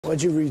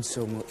Why'd you read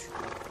so much?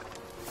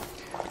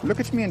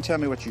 Look at me and tell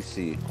me what you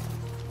see.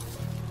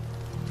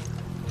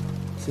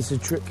 Is this a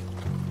trick?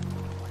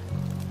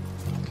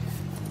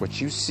 What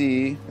you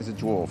see is a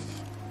dwarf.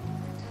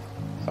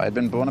 If I had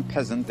been born a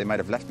peasant, they might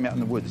have left me out in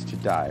the woods to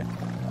die.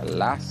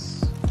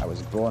 Alas, I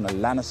was born a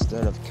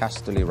Lannister of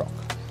Casterly Rock.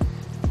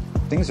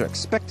 Things are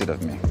expected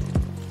of me.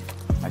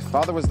 My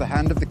father was the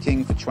hand of the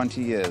king for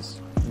 20 years.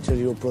 Until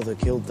your brother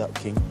killed that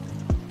king.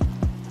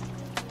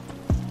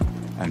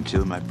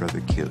 Until my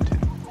brother killed him.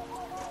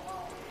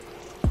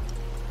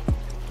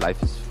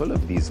 Life is full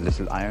of these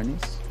little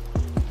ironies.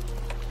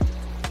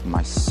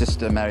 My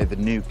sister married the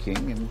new king,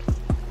 and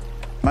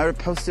my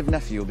repulsive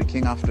nephew will be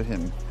king after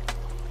him.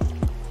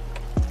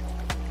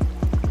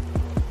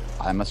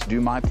 I must do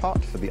my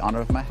part for the honor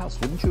of my house,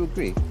 wouldn't you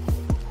agree?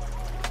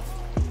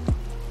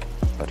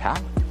 But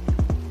how?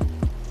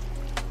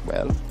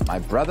 Well, my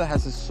brother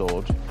has his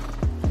sword,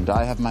 and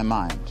I have my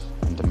mind.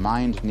 And a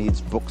mind needs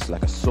books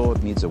like a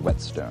sword needs a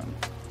whetstone.